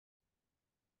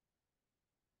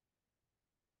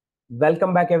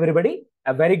Welcome back, everybody.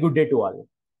 A very good day to all.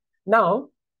 Now,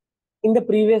 in the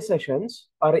previous sessions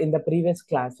or in the previous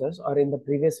classes or in the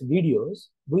previous videos,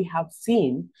 we have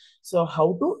seen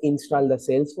how to install the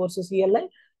Salesforce CLI,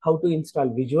 how to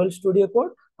install Visual Studio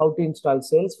Code, how to install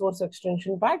Salesforce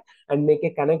extension pack and make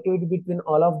a connectivity between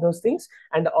all of those things,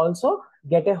 and also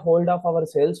get a hold of our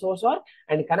Salesforce org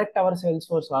and connect our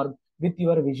Salesforce org with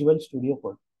your Visual Studio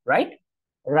Code, right?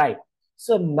 Right.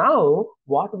 So now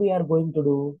what we are going to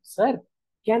do, sir,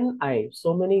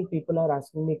 so many people are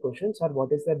asking me questions, sir,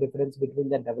 what is the difference between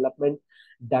the development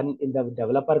done in the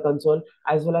developer console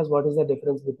as well as what is the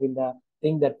difference between the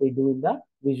thing that we do in the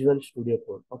Visual Studio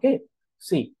Code? Okay.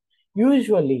 See,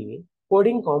 usually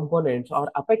coding components or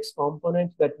Apex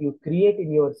components that you create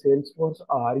in your Salesforce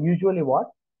are usually what?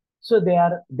 So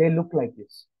they look like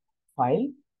this.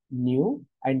 File, new,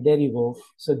 and there you go.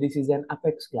 So this is an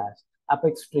Apex class,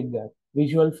 Apex trigger,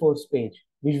 Visual Force page,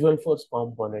 Visual Force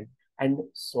component, and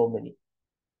so many.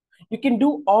 You can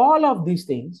do all of these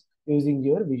things using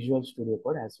your Visual Studio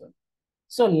Code as well.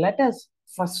 So let us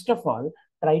first of all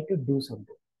try to do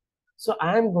something. So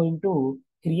I am going to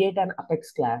create an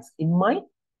Apex class in my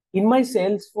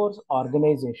Salesforce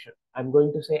organization. I'm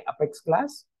going to say Apex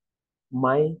class,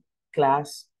 my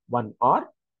class 1 or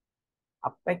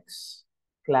Apex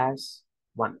class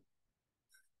 1.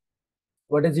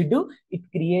 What does it do? It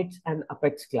creates an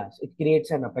Apex class. It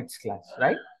creates an Apex class,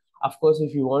 right? Of course,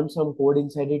 if you want some code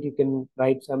inside it, you can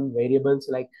write some variables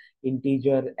like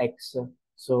integer x.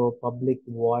 So public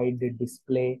void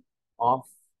display of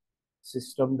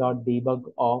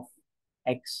system.debug of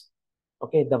x.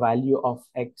 Okay, the value of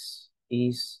x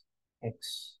is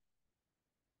x.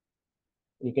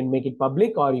 You can make it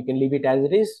public or you can leave it as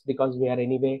it is, because we are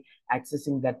anyway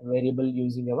accessing that variable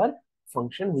using our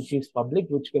function, which is public,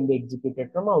 which can be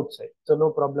executed from outside. So no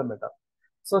problem at all.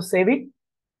 So save it.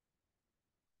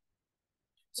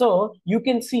 So you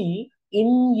can see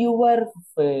in your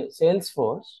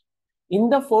Salesforce, in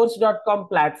the force.com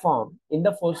platform,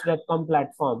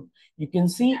 you can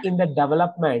see in the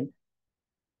development,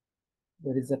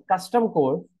 there is a custom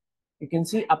code. You can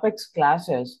see Apex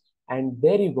classes, and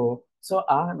there you go. So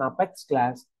an Apex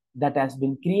class that has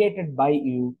been created by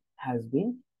you has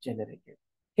been generated.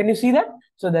 Can you see that?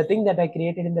 So the thing that I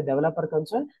created in the developer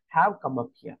console have come up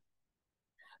here.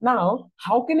 Now,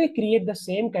 how can I create the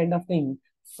same kind of thing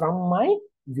from my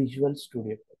Visual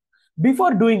Studio Code?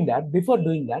 Before doing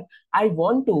that, I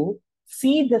want to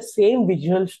see the same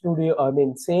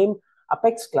same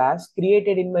Apex class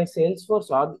created in my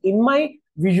Salesforce org in my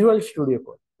Visual Studio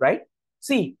Code, right?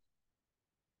 See,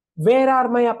 where are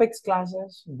my Apex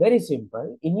classes? Very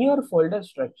simple. In your folder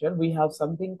structure, we have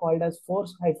something called as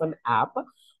force-app,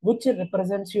 which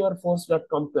represents your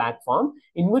force.com platform,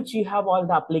 in which you have all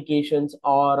the applications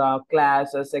or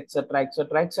classes, etc.,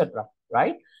 etc., etc.,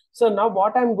 right? So now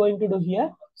what I'm going to do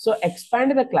here, so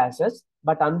expand the classes,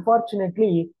 but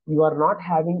unfortunately, you are not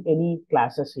having any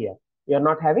classes here. You are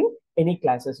not having any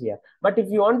classes here. But if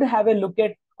you want to have a look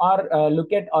at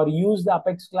or use the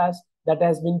Apex class that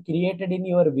has been created in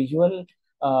your visual,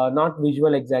 not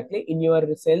visual exactly, in your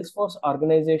Salesforce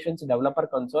organization's developer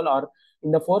console or in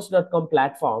the force.com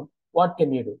platform, what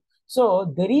can you do?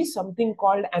 So there is something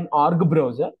called an org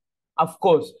browser. Of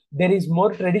course, there is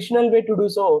more traditional way to do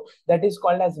so, that is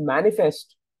called as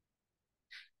manifest.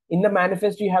 In the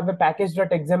manifest, you have a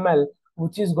package.xml,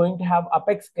 which is going to have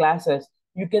Apex classes.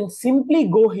 You can simply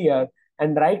go here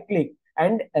and right click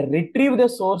and retrieve the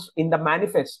source in the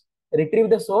manifest. Retrieve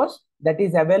the source that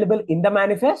is available in the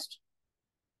manifest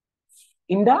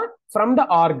from the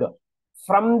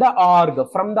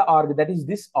org, that is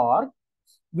this org.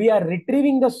 We are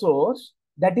retrieving the source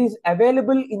that is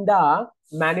available in the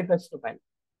manifest file.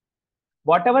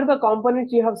 Whatever the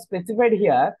components you have specified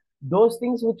here, those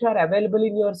things which are available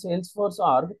in your Salesforce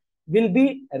org will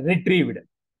be retrieved.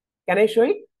 Can I show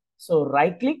it? So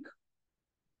right click,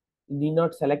 need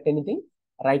not select anything.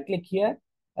 Right click here,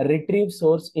 retrieve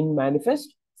source in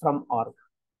manifest from org.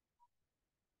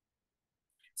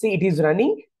 See, it is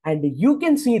running, and you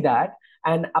can see that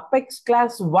an Apex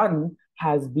class 1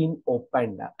 has been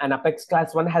opened. An Apex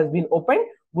class 1 has been opened,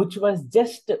 which was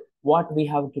just what we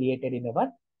have created in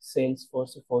our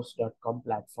Salesforce force.com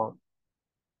platform.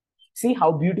 See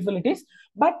how beautiful it is.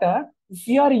 But if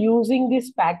you are using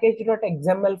this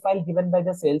package.xml file given by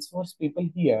the Salesforce people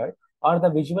here or the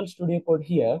Visual Studio Code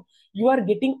here, you are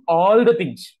getting all the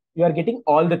things.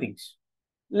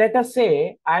 Let us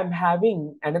say I'm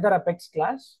having another Apex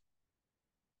class.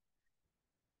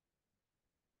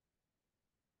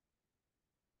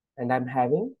 And I'm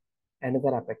having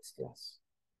another Apex class.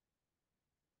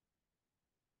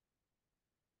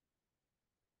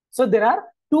 So there are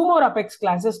two more Apex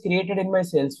classes created in my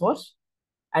Salesforce.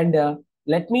 And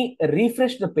let me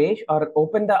refresh the page or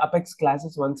open the Apex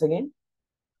classes once again.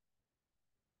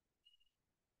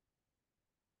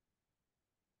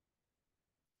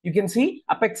 You can see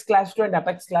Apex class 2 and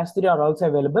Apex class 3 are also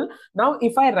available. Now,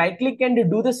 if I right click and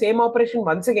do the same operation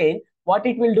once again, what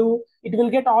it will do, it will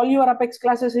get all your Apex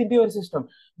classes into your system.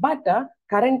 But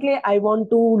currently, I want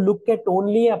to look at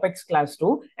only Apex class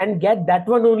 2 and get that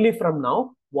one only from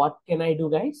now. What can I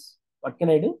do, guys? What can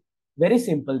I do? Very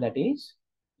simple, that is,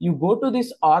 you go to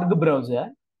this org browser.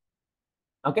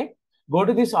 Okay, go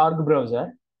to this org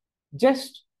browser,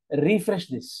 just refresh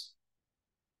this.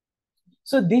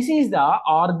 So this is the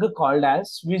org called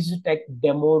as Swhizz Tech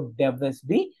Demo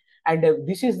DevSB, and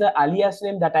this is the alias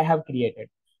name that I have created.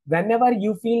 Whenever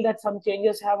you feel that some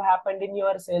changes have happened in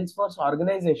your Salesforce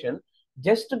organization,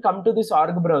 just come to this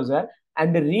org browser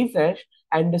and refresh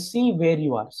and see where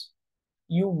you are.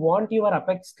 You want your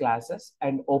Apex classes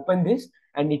and open this,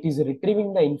 and it is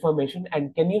retrieving the information.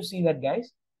 And can you see that,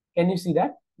 guys? Can you see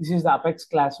that? This is the Apex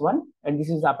class 1, and this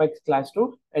is the Apex class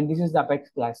 2, and this is the Apex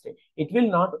class 3. It will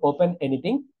not open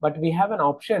anything, but we have an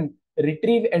option,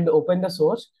 retrieve and open the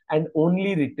source, and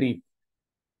only retrieve.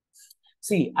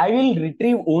 See, I will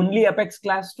retrieve only Apex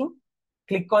class 2.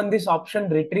 Click on this option,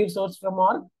 retrieve source from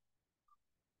org.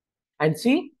 And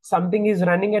see, something is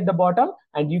running at the bottom,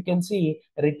 and you can see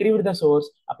retrieve the source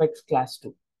Apex class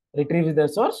 2. Retrieve the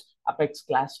source Apex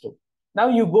class 2. Now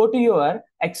you go to your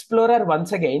Explorer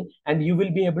once again, and you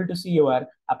will be able to see your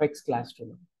Apex class 2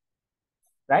 now.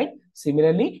 Right?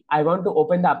 Similarly, I want to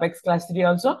open the Apex class 3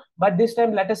 also, but this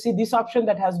time let us see this option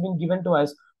that has been given to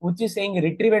us, which is saying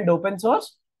retrieve and open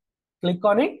source. Click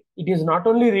on it. It is not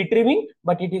only retrieving,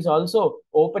 but it is also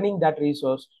opening that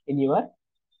resource in your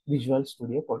Visual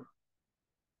Studio Code.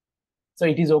 So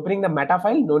it is opening the meta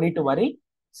file. No need to worry.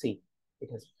 See, it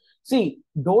has. See,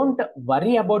 don't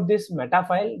worry about this meta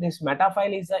file. This meta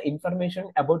file is the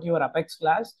information about your Apex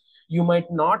class. You might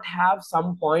not have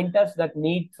some pointers that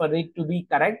need for it to be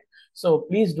correct. So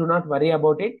please do not worry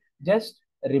about it. Just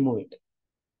remove it.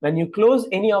 When you close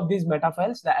any of these meta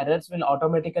files, the errors will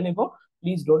automatically go.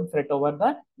 Please don't fret over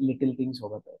the little things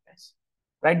over there, guys.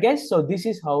 Right, guys? So this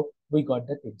is how we got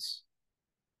the things.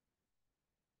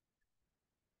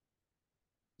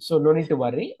 So no need to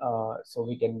worry. So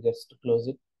we can just close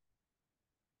it.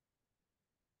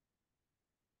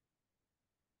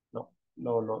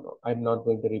 No. I'm not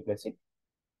going to replace it.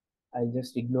 I'll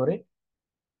just ignore it.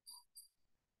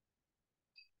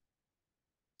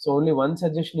 So only one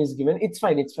suggestion is given. It's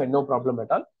fine. No problem at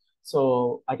all.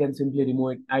 So I can simply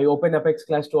remove it. I open Apex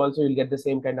class 2 also, you'll get the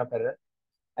same kind of error.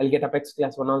 I'll get Apex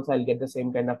class 1 also, I'll get the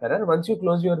same kind of error. Once you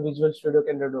close your Visual Studio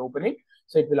Code and open it,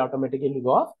 so it will automatically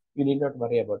go off. You need not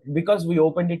worry about it. Because we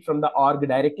opened it from the org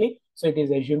directly, so it is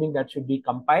assuming that should be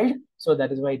compiled. So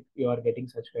that is why you are getting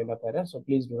such kind of error. So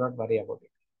please do not worry about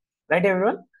it. Right,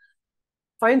 everyone?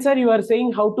 Fine, sir. You are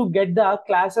saying how to get the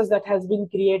classes that has been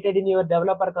created in your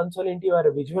developer console into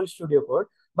your Visual Studio Code.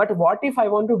 But what if I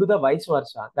want to do the vice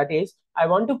versa? That is, I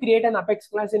want to create an Apex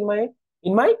class in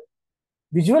my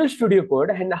Visual Studio Code,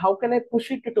 and how can I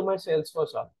push it to my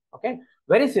Salesforce org? Okay,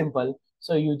 very simple.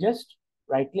 So you just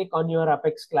right click on your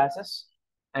Apex classes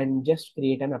and just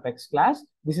create an Apex class.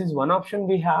 This is one option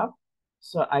we have.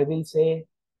 So I will say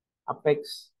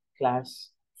Apex class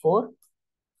 4.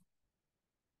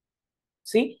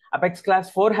 See, Apex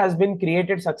class 4 has been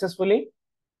created successfully,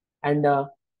 and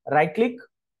right click.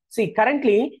 See,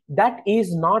 currently that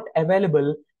is not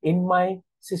available in my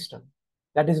system.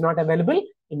 That is not available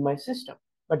in my system.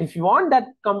 But if you want that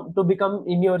to become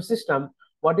in your system,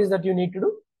 what is that you need to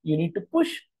do? You need to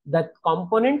push that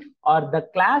component or the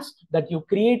class that you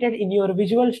created in your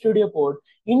Visual Studio Code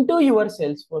into your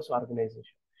Salesforce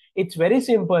organization. It's very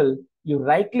simple. You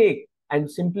right click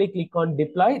and simply click on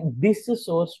deploy this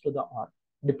source to the org.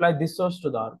 Deploy this source to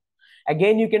the org.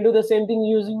 Again, you can do the same thing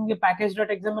using the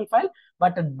package.xml file,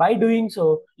 but by doing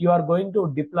so, you are going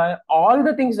to deploy all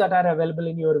the things that are available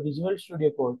in your Visual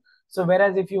Studio Code. So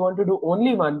whereas if you want to do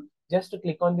only one, just to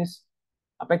click on this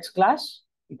Apex class,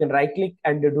 you can right click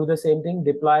and do the same thing,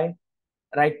 deploy,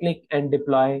 right click and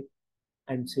deploy,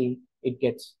 and see it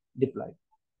gets deployed.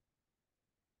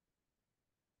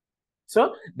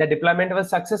 So the deployment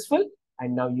was successful,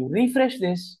 and now you refresh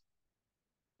this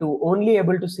to only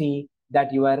able to see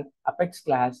that your Apex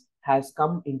class has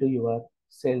come into your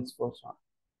Salesforce org.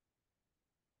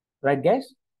 Right,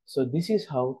 guys? So this is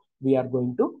how we are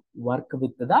going to work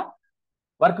with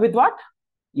what?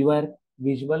 Your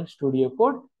Visual Studio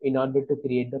Code in order to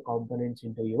create the components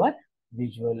into your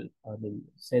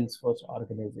Salesforce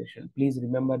organization. Please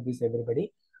remember this,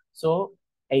 everybody. So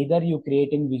Either you create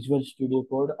in Visual Studio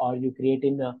Code or you create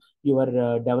in your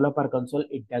developer console,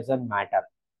 it doesn't matter.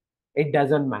 It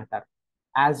doesn't matter.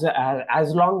 As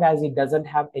long as it doesn't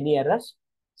have any errors.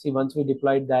 See, once we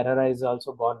deployed, the error is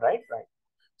also gone, right? Right.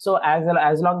 So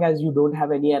as long as you don't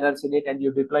have any errors in it and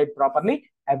you deploy it properly,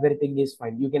 everything is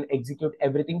fine. You can execute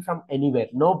everything from anywhere.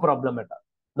 No problem at all.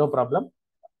 No problem,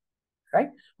 right?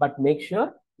 But make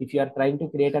sure if you are trying to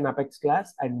create an Apex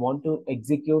class and want to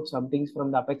execute some things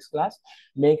from the Apex class,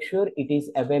 make sure it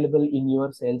is available in your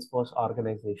Salesforce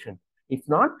organization. If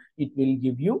not, it will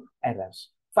give you errors.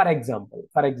 For example,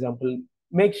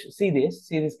 see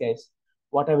this guys.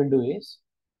 What I will do is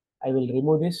I will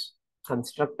remove this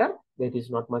constructor that is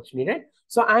not much needed.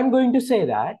 So I'm going to say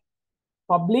that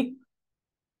public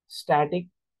static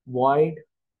void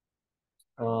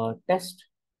test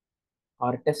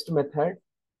or test method.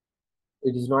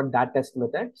 It is not that test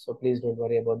method, so please don't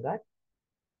worry about that.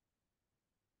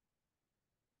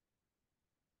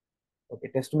 Okay,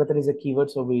 test method is a keyword,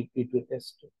 so it will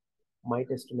test my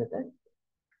test method.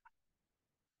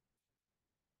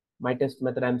 My test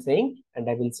method I'm saying, and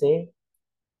I will say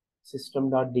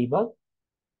system.debug.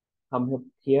 Come up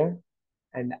here,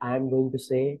 and I'm going to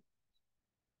say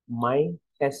my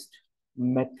test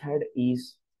method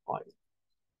is called.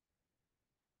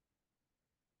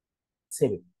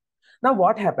 Save it. Now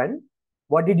what happened?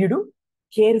 What did you do?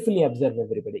 Carefully observe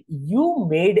everybody. You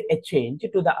made a change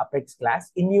to the Apex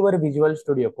class in your Visual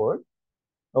Studio Code.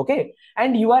 Okay.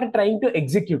 And you are trying to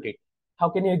execute it. How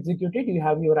can you execute it? You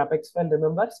have your Apex file,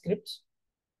 remember, scripts.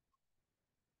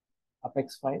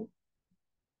 Apex file.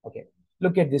 Okay.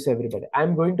 Look at this, everybody.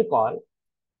 I'm going to call,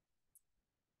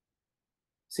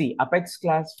 see, Apex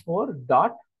class 4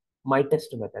 dot my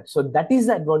test method. So that is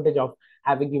the advantage of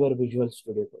having your Visual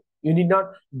Studio Code. You need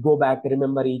not go back,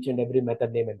 remember each and every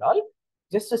method name and all.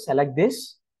 Just to select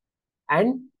this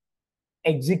and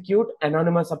execute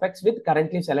anonymous Apex with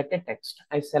currently selected text.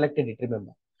 I selected it,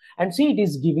 remember. And see, it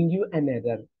is giving you an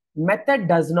error. Method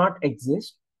does not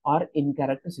exist or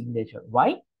incorrect signature.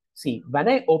 Why? See, when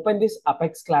I open this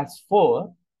Apex class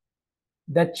 4,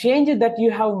 the change that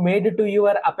you have made to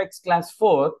your Apex class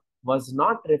 4 was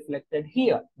not reflected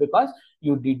here because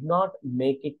you did not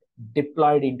make it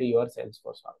deployed into your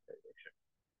Salesforce organization.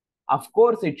 Of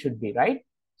course, it should be, right?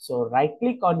 So right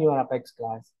click on your Apex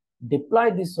class,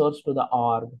 deploy this source to the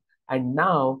org, and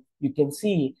now you can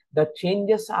see the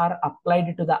changes are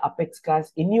applied to the Apex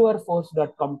class in your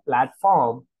force.com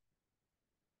platform.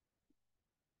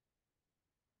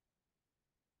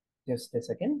 Just a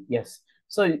second. Yes.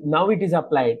 So now it is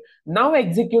applied. Now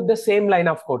execute the same line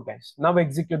of code, guys. Now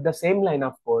execute the same line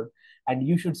of code, and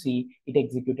you should see it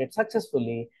executed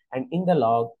successfully. And in the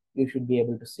log, you should be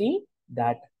able to see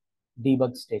that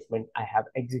debug statement I have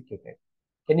executed.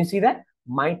 Can you see that?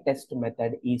 My test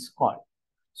method is called.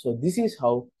 So this is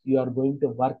how you are going to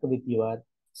work with your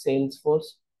Salesforce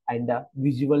and the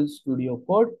Visual Studio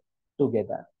Code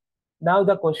together. Now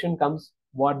the question comes,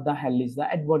 what the hell is the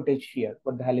advantage here?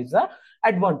 What the hell is the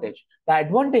advantage? The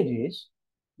advantage is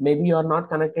maybe you're not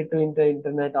connected to the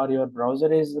internet or your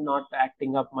browser is not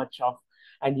acting up much of,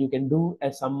 and you can do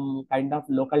some kind of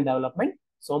local development.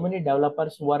 So many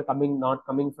developers who are not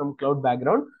coming from cloud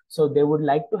background, so they would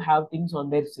like to have things on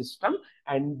their system,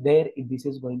 and this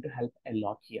is going to help a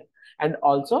lot here. And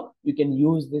also you can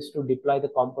use this to deploy the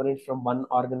components from one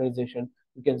organization.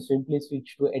 You can simply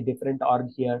switch to a different org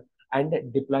here and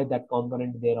deploy that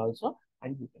component there also,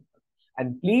 and you can.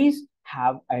 And please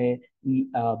have a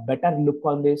better look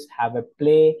on this, have a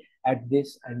play at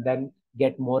this, and then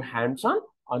get more hands-on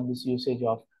on this usage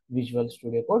of Visual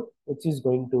Studio Code, which is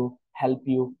going to help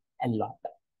you a lot.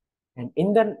 And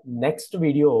in the next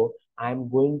video, I'm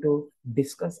going to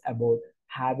discuss about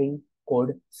having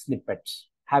code snippets.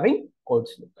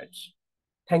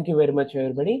 Thank you very much,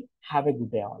 everybody. Have a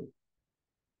good day all.